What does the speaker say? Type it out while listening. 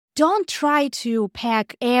don't try to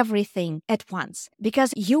pack everything at once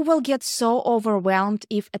because you will get so overwhelmed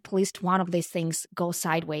if at least one of these things goes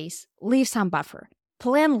sideways. Leave some buffer.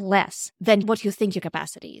 Plan less than what you think your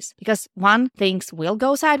capacity is because 1, things will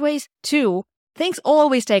go sideways. 2, things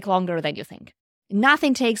always take longer than you think.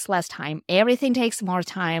 Nothing takes less time. Everything takes more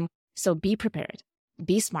time. So be prepared.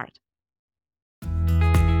 Be smart.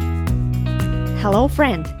 Hello,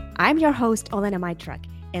 friend. I'm your host, Olena Maitrak,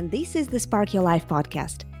 and this is the Spark Your Life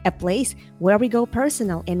podcast, a place where we go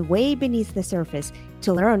personal and way beneath the surface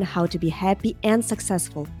to learn how to be happy and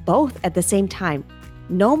successful, both at the same time.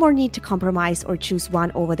 No more need to compromise or choose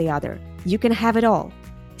one over the other. You can have it all.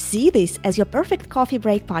 See this as your perfect coffee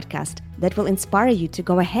break podcast that will inspire you to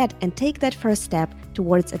go ahead and take that first step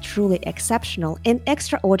towards a truly exceptional and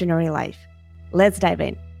extraordinary life. Let's dive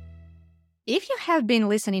in. If you have been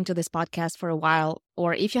listening to this podcast for a while,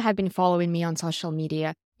 or if you have been following me on social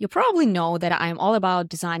media, you probably know that I'm all about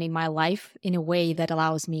designing my life in a way that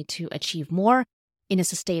allows me to achieve more in a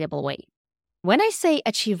sustainable way. When I say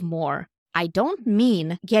achieve more, I don't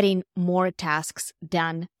mean getting more tasks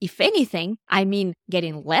done. If anything, I mean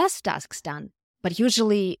getting less tasks done. But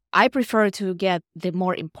usually, I prefer to get the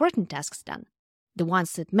more important tasks done. The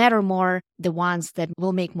ones that matter more, the ones that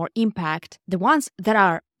will make more impact, the ones that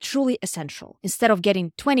are truly essential, instead of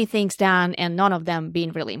getting 20 things done and none of them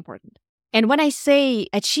being really important. And when I say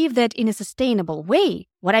achieve that in a sustainable way,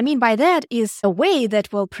 what I mean by that is a way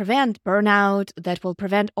that will prevent burnout, that will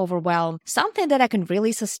prevent overwhelm, something that I can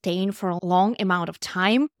really sustain for a long amount of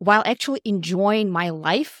time while actually enjoying my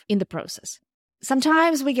life in the process.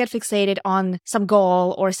 Sometimes we get fixated on some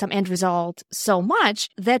goal or some end result so much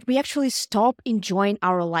that we actually stop enjoying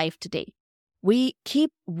our life today. We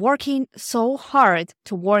keep working so hard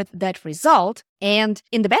toward that result, and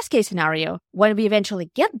in the best case scenario, when we eventually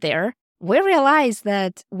get there, we realize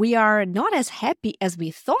that we are not as happy as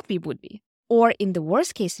we thought we would be. Or in the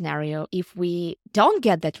worst case scenario, if we don't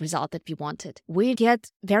get that result that we wanted, we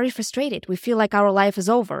get very frustrated. We feel like our life is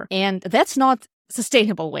over. And that's not a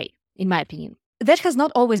sustainable way, in my opinion. That has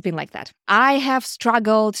not always been like that. I have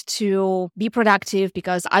struggled to be productive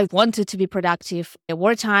because I wanted to be productive. There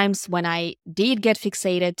were times when I did get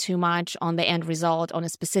fixated too much on the end result, on a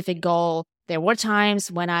specific goal. There were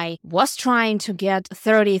times when I was trying to get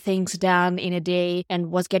 30 things done in a day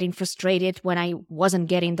and was getting frustrated when I wasn't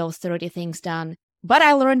getting those 30 things done. But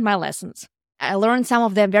I learned my lessons. I learned some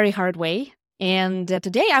of them very hard way. And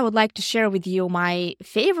today I would like to share with you my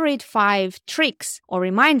favorite 5 tricks or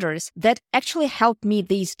reminders that actually help me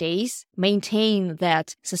these days maintain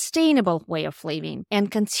that sustainable way of living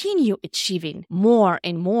and continue achieving more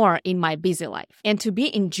and more in my busy life and to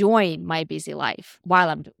be enjoying my busy life while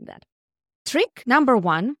I'm doing that. Trick number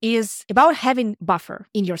 1 is about having buffer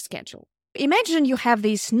in your schedule. Imagine you have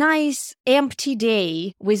this nice empty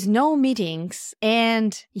day with no meetings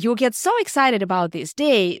and you get so excited about this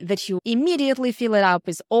day that you immediately fill it up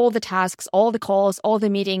with all the tasks, all the calls, all the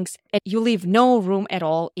meetings, and you leave no room at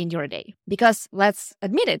all in your day. Because let's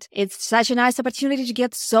admit it, it's such a nice opportunity to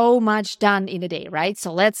get so much done in a day, right?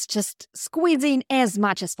 So let's just squeeze in as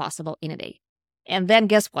much as possible in a day. And then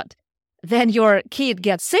guess what? Then your kid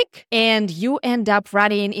gets sick and you end up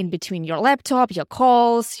running in between your laptop, your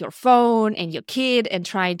calls, your phone, and your kid and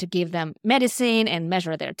trying to give them medicine and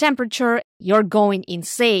measure their temperature. You're going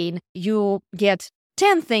insane. You get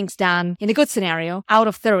 10 things done in a good scenario out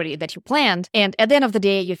of 30 that you planned. And at the end of the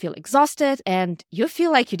day, you feel exhausted and you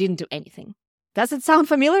feel like you didn't do anything. Does it sound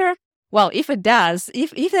familiar? Well, if it does,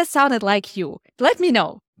 if that sounded like you, let me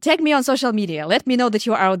know. Tag me on social media. Let me know that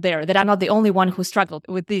you are out there, that I'm not the only one who struggled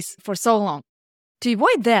with this for so long. To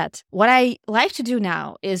avoid that, what I like to do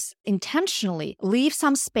now is intentionally leave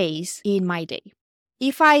some space in my day.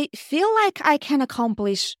 If I feel like I can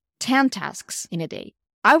accomplish 10 tasks in a day,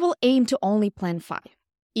 I will aim to only plan 5.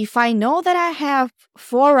 If I know that I have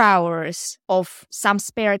 4 hours of some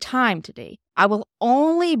spare time today, I will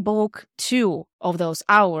only book 2 of those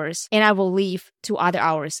hours and I will leave 2 other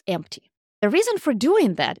hours empty. The reason for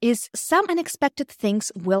doing that is some unexpected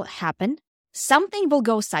things will happen. Something will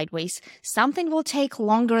go sideways. Something will take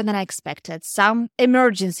longer than I expected. Some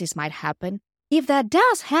emergencies might happen. If that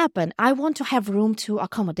does happen, I want to have room to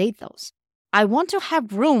accommodate those. I want to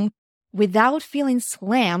have room without feeling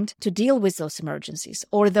slammed to deal with those emergencies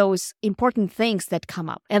or those important things that come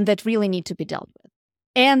up and that really need to be dealt with.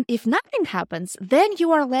 And if nothing happens, then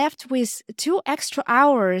you are left with 2 extra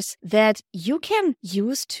hours that you can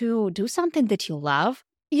use to do something that you love.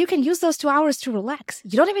 You can use those 2 hours to relax.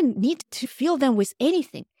 You don't even need to fill them with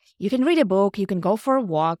anything. You can read a book, you can go for a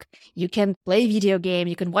walk, you can play a video game,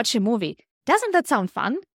 you can watch a movie. Doesn't that sound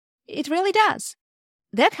fun? It really does.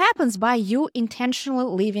 that happens by you intentionally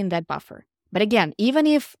leaving that buffer. But again, even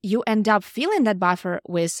if you end up filling that buffer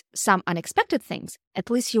with some unexpected things, at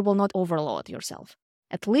least you will not overload yourself.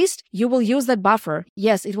 At least you will use that buffer.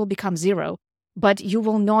 Yes, it will become zero, but you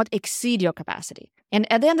will not exceed your capacity.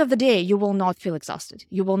 And at the end of the day, you will not feel exhausted.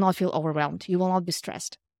 You will not feel overwhelmed. You will not be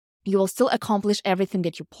stressed. You will still accomplish everything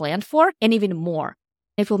that you planned for and even more.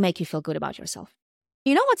 It will make you feel good about yourself.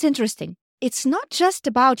 You know what's interesting? It's not just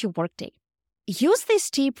about your workday. Use this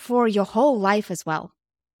tip for your whole life as well.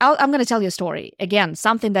 I'm going to tell you a story. Again,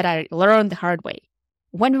 something that I learned the hard way.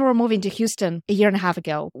 When we were moving to Houston a year and a half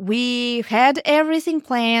ago, we had everything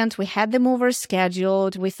planned. We had the movers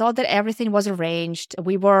scheduled. We thought that everything was arranged.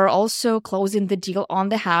 We were also closing the deal on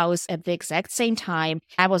the house at the exact same time.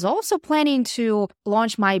 I was also planning to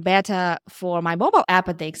launch my beta for my mobile app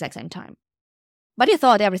at the exact same time. But we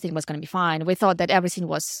thought everything was going to be fine. We thought that everything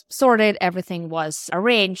was sorted, everything was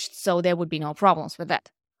arranged, so there would be no problems with that.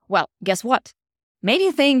 Well, guess what?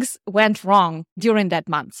 Many things went wrong during that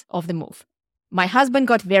month of the move. My husband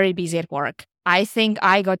got very busy at work. I think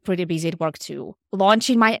I got pretty busy at work too.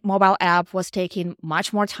 Launching my mobile app was taking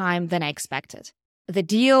much more time than I expected. The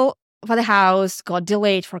deal for the house got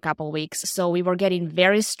delayed for a couple of weeks, so we were getting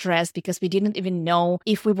very stressed because we didn't even know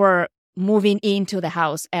if we were moving into the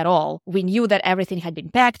house at all. We knew that everything had been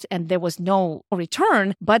packed and there was no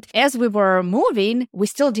return, but as we were moving, we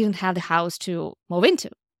still didn't have the house to move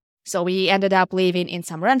into. So we ended up living in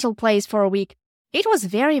some rental place for a week. It was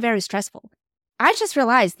very, very stressful. I just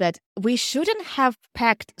realized that we shouldn't have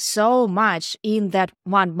packed so much in that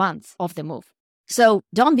 1 month of the move. So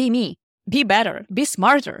don't be me. Be better. Be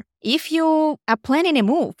smarter. If you are planning a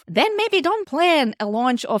move, then maybe don't plan a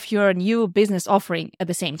launch of your new business offering at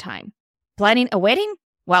the same time. Planning a wedding?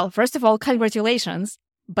 Well, first of all, congratulations.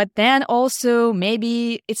 But then also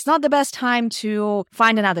maybe it's not the best time to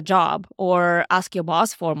find another job or ask your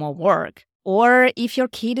boss for more work. Or if your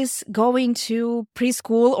kid is going to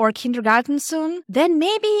preschool or kindergarten soon, then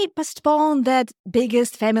maybe postpone that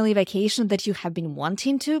biggest family vacation that you have been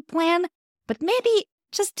wanting to plan, but maybe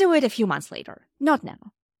just do it a few months later, not now.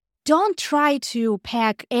 Don't try to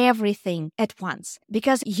pack everything at once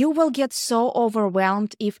because you will get so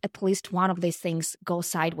overwhelmed if at least one of these things goes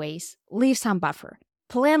sideways. Leave some buffer.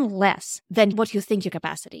 Plan less than what you think your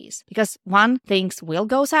capacity is because 1, things will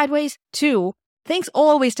go sideways. 2, things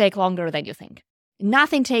always take longer than you think.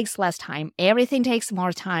 Nothing takes less time. Everything takes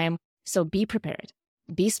more time. So be prepared.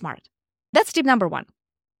 Be smart. That's tip number 1.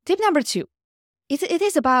 Tip number 2. It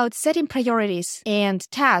is about setting priorities and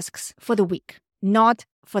tasks for the week, not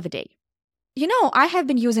for the day. You know, I have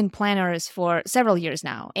been using planners for several years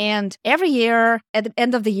now, and every year, at the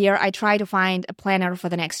end of the year, I try to find a planner for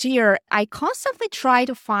the next year. I constantly try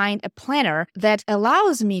to find a planner that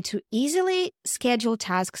allows me to easily schedule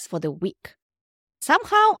tasks for the week.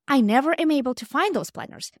 Somehow, I never am able to find those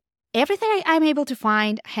planners. Everything I'm able to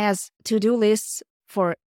find has to-do lists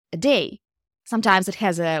for a day. Sometimes it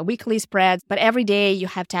has a weekly spread, but every day you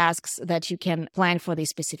have tasks that you can plan for this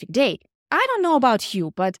specific day. I don't know about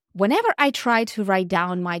you, but whenever I try to write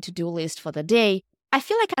down my to-do list for the day, I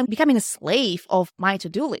feel like I'm becoming a slave of my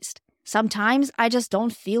to-do list. Sometimes I just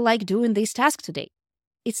don't feel like doing this task today.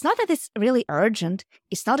 It's not that it's really urgent.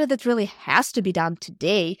 It's not that it really has to be done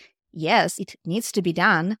today. Yes, it needs to be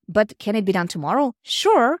done, but can it be done tomorrow?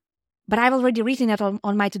 Sure, but I've already written it on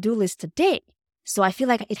my to-do list today. So I feel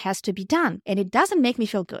like it has to be done, and it doesn't make me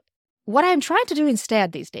feel good. What I'm trying to do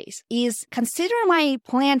instead these days is consider my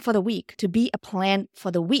plan for the week to be a plan for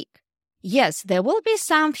the week. Yes, there will be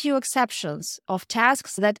some few exceptions of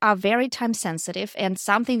tasks that are very time sensitive and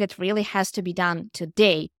something that really has to be done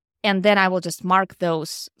today, and then I will just mark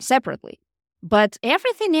those separately. But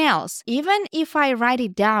everything else, even if I write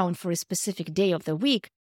it down for a specific day of the week,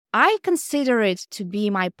 I consider it to be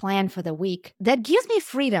my plan for the week that gives me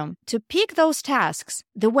freedom to pick those tasks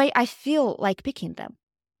the way I feel like picking them.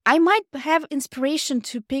 I might have inspiration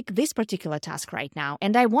to pick this particular task right now,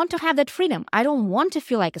 and I want to have that freedom. I don't want to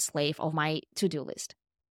feel like a slave of my to-do list.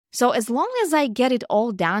 So as long as I get it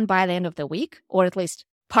all done by the end of the week, or at least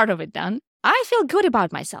part of it done, I feel good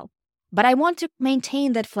about myself. But I want to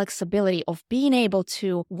maintain that flexibility of being able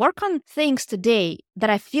to work on things today that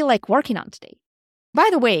I feel like working on today. By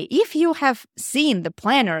the way, if you have seen the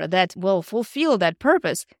planner that will fulfill that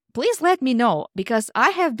purpose, please let me know because I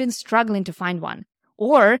have been struggling to find one.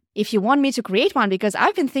 Or if you want me to create one, because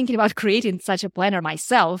I've been thinking about creating such a planner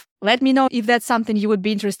myself, let me know if that's something you would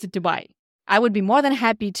be interested to buy. I would be more than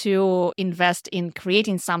happy to invest in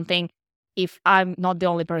creating something if I'm not the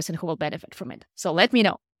only person who will benefit from it. So let me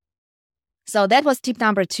know. So that was tip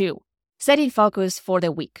number 2, setting focus for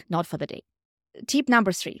the week, not for the day. Tip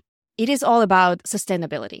number 3, it is all about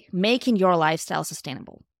sustainability, making your lifestyle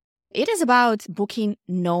sustainable. It is about booking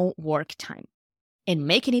no work time and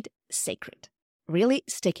making it sacred, really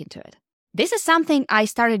sticking to it. This is something I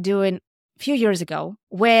started doing a few years ago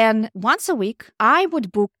when once a week I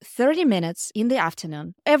would book 30 minutes in the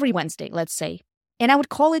afternoon, every Wednesday, let's say, and I would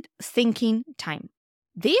call it thinking time.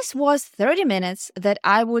 This was 30 minutes that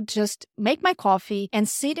I would just make my coffee and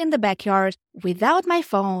sit in the backyard without my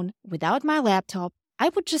phone, without my laptop. I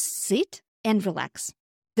would just sit and relax.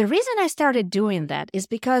 The reason I started doing that is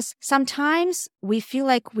because sometimes we feel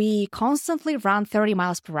like we constantly run 30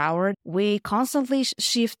 miles per hour. We constantly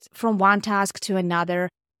shift from one task to another.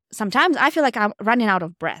 Sometimes I feel like I'm running out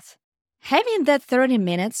of breath. Having that 30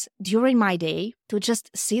 minutes during my day to just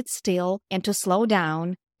sit still and to slow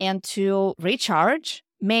down and to recharge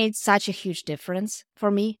made such a huge difference for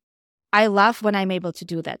me. I love when I'm able to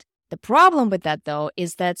do that. The problem with that, though,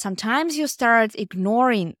 is that sometimes you start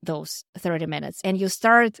ignoring those 30 minutes and you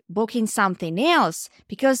start booking something else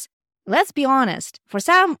because, let's be honest, for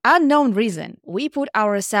some unknown reason, we put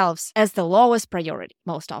ourselves as the lowest priority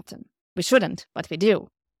most often. We shouldn't, but we do.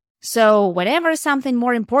 So whenever something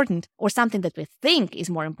more important or something that we think is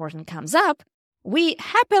more important comes up, we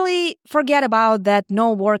happily forget about that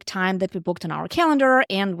no work time that we booked on our calendar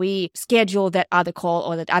and we schedule that other call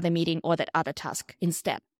or that other meeting or that other task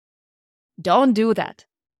instead. Don't do that.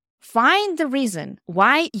 Find the reason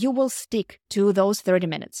why you will stick to those 30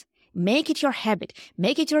 minutes. Make it your habit.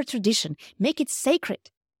 Make it your tradition. Make it sacred.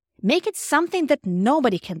 Make it something that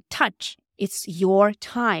nobody can touch. It's your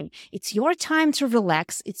time. It's your time to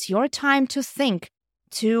relax. It's your time to think,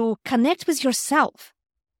 to connect with yourself.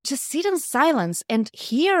 Just sit in silence and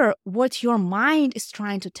hear what your mind is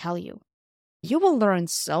trying to tell you. You will learn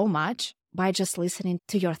so much by just listening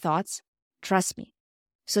to your thoughts. Trust me.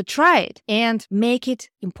 So try it and make it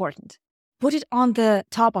important. Put it on the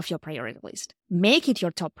top of your priority list. Make it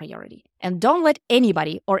your top priority. And don't let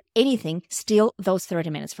anybody or anything steal those 30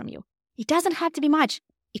 minutes from you. It doesn't have to be much.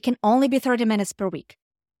 It can only be 30 minutes per week,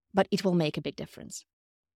 but it will make a big difference.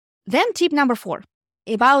 Then tip number 4,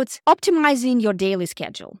 about optimizing your daily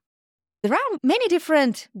schedule. There are many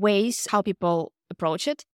different ways how people approach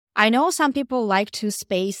it. I know some people like to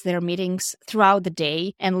space their meetings throughout the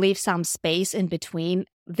day and leave some space in between.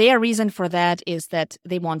 Their reason for that is that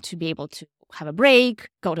they want to be able to have a break,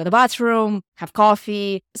 go to the bathroom, have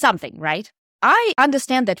coffee, something, right? I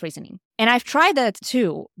understand that reasoning. And I've tried that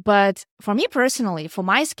too. But for me personally, for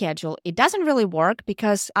my schedule, it doesn't really work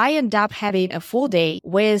because I end up having a full day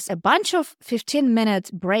with a bunch of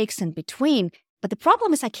 15-minute breaks in between. But the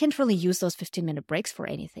problem is I can't really use those 15-minute breaks for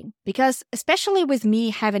anything. Because especially with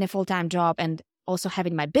me having a full-time job and also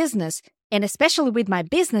having my business, and especially with my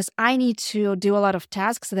business, I need to do a lot of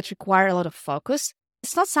tasks that require a lot of focus.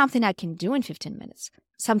 It's not something I can do in 15 minutes.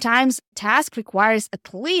 Sometimes task requires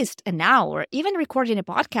at least an hour. Even recording a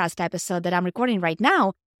podcast episode that I'm recording right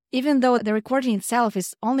now, even though the recording itself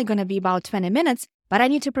is only going to be about 20 minutes, but I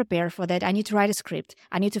need to prepare for that. I need to write a script.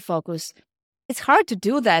 I need to focus. It's hard to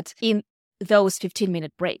do that in those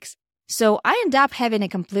 15-minute breaks. So I end up having a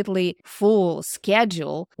completely full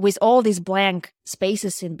schedule with all these blank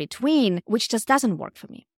spaces in between, which just doesn't work for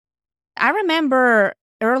me. I remember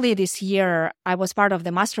early this year, I was part of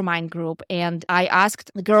the mastermind group, and I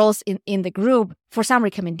asked the girls in the group for some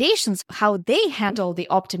recommendations how they handle the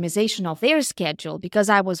optimization of their schedule, because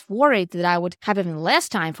I was worried that I would have even less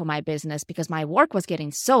time for my business because my work was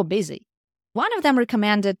getting so busy. One of them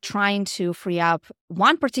recommended trying to free up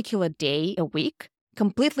one particular day a week,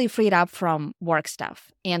 completely freed up from work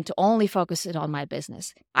stuff, and to only focus it on my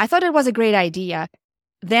business. I thought it was a great idea.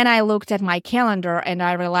 Then I looked at my calendar and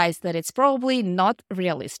I realized that it's probably not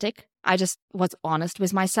realistic. I just was honest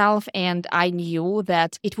with myself and I knew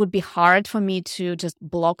that it would be hard for me to just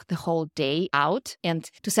block the whole day out and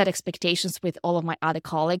to set expectations with all of my other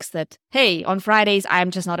colleagues that, hey, on Fridays,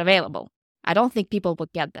 I'm just not available. I don't think people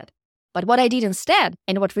would get that. But what I did instead,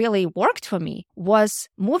 and what really worked for me, was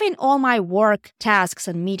moving all my work tasks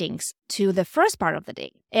and meetings to the first part of the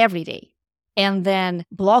day, every day. And then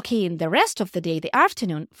blocking the rest of the day, the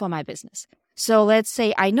afternoon, for my business. So let's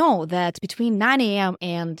say I know that between 9 a.m.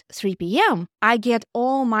 and 3 p.m., I get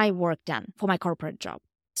all my work done for my corporate job.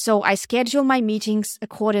 So I schedule my meetings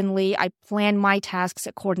accordingly. I plan my tasks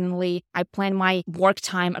accordingly. I plan my work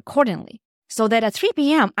time accordingly. So that at 3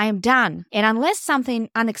 p.m., I am done. And unless something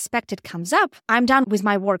unexpected comes up, I'm done with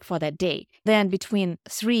my work for that day. Then between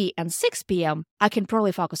 3 and 6 p.m., I can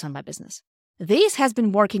probably focus on my business. This has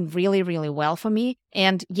been working really, really well for me.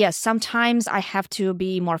 And yes, sometimes I have to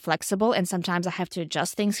be more flexible and sometimes I have to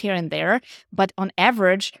adjust things here and there. But on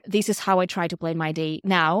average, this is how I try to plan my day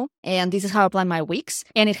now. And this is how I plan my weeks.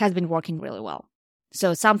 And it has been working really well.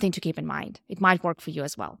 So something to keep in mind. It might work for you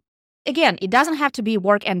as well. Again, it doesn't have to be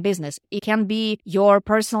work and business. It can be your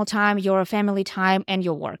personal time, your family time, and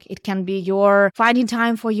your work. It can be your finding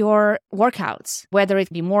time for your workouts, whether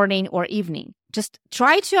it be morning or evening. Just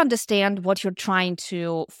try to understand what you're trying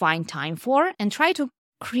to find time for and try to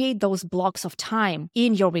create those blocks of time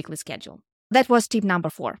in your weekly schedule. That was tip number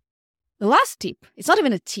 4. The last tip, it's not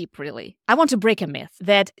even a tip really. I want to break a myth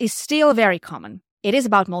that is still very common. It is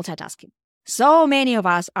about multitasking. So many of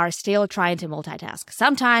us are still trying to multitask.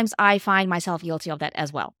 Sometimes I find myself guilty of that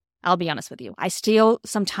as well. I'll be honest with you. I still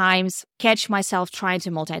sometimes catch myself trying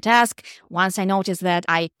to multitask. Once I notice that,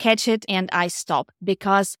 I catch it and I stop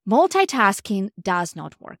because multitasking does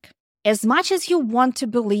not work. As much as you want to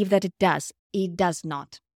believe that it does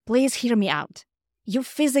not. Please hear me out. You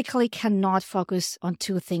physically cannot focus on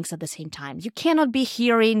 2 things at the same time. You cannot be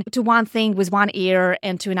hearing to one thing with one ear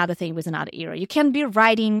and to another thing with another ear. You can't be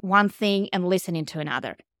writing one thing and listening to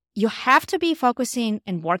another. You have to be focusing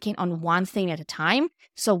and working on one thing at a time.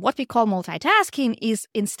 So what we call multitasking is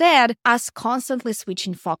instead us constantly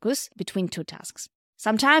switching focus between 2 tasks.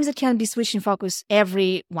 Sometimes it can be switching focus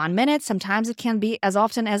every 1 minute. Sometimes it can be as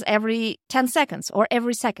often as every 10 seconds or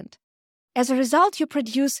every second. As a result, you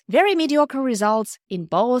produce very mediocre results in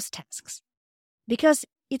both tasks. Because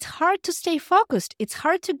it's hard to stay focused. It's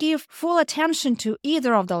hard to give full attention to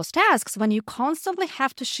either of those tasks when you constantly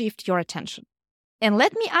have to shift your attention. And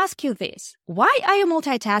let me ask you this. Why are you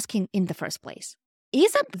multitasking in the first place?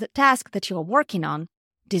 Isn't the task that you're working on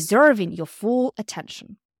deserving your full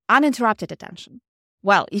attention, uninterrupted attention?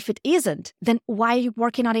 Well, if it isn't, then why are you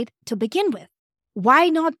working on it to begin with? Why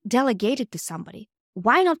not delegate it to somebody?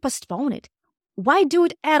 Why not postpone it? Why do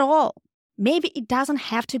it at all? Maybe it doesn't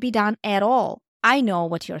have to be done at all. I know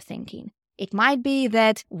what you're thinking. It might be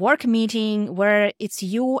that work meeting where it's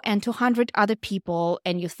you and 200 other people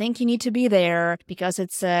and you think you need to be there because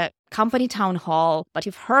it's a company town hall, but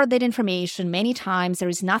you've heard that information many times. There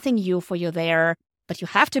is nothing new for you there, but you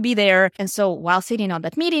have to be there. And so while sitting on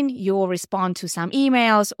that meeting, you will respond to some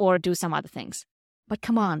emails or do some other things. But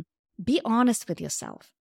come on, be honest with yourself.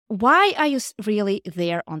 Why are you really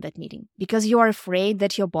there on that meeting? Because you are afraid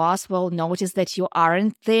that your boss will notice that you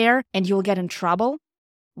aren't there and you'll get in trouble?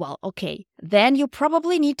 Well, okay, then you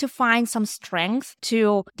probably need to find some strength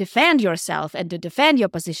to defend yourself and to defend your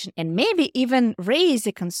position and maybe even raise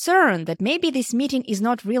a concern that maybe this meeting is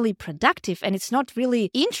not really productive and it's not really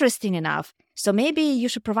interesting enough. So maybe you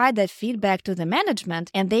should provide that feedback to the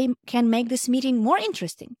management and they can make this meeting more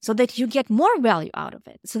interesting so that you get more value out of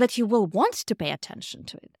it, so that you will want to pay attention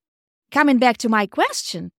to it. Coming back to my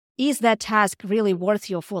question, is that task really worth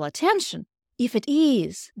your full attention? If it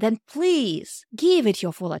is, then please give it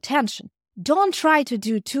your full attention. Don't try to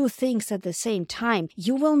do 2 things at the same time.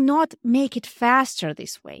 You will not make it faster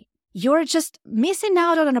this way. You're just missing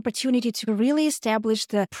out on an opportunity to really establish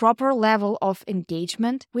the proper level of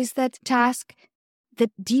engagement with that task,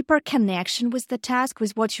 the deeper connection with the task,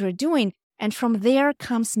 with what you're doing, and from there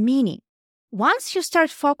comes meaning. Once you start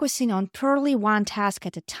focusing on purely one task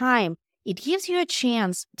at a time, it gives you a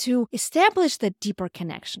chance to establish that deeper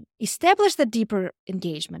connection, establish the deeper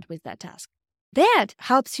engagement with that task. That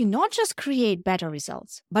helps you not just create better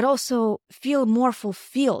results, but also feel more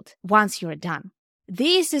fulfilled once you're done.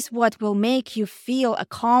 This is what will make you feel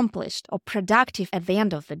accomplished or productive at the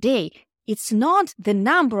end of the day. It's not the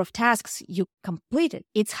number of tasks you completed.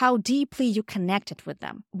 It's how deeply you connected with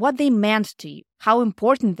them, what they meant to you, how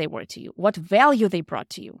important they were to you, what value they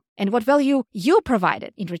brought to you, and what value you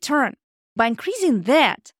provided in return. By increasing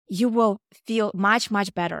that, you will feel much,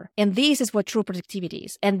 much better. And this is what true productivity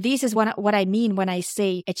is. And this is what I mean when I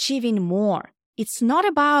say achieving more. It's not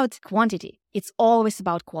about quantity. It's always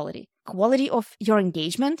about quality. Quality of your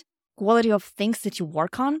engagement, quality of things that you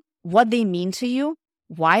work on, what they mean to you,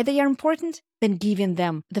 why they are important, then giving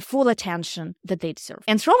them the full attention that they deserve.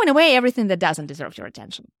 And throwing away everything that doesn't deserve your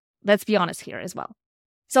attention. Let's be honest here as well.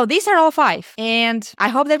 So these are all 5. And I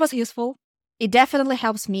hope that was useful. It definitely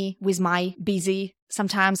helps me with my busy,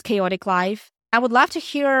 sometimes chaotic life. I would love to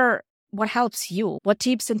hear what helps you, what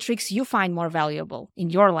tips and tricks you find more valuable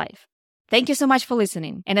in your life. Thank you so much for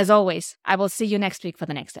listening. And as always, I will see you next week for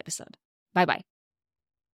the next episode. Bye-bye.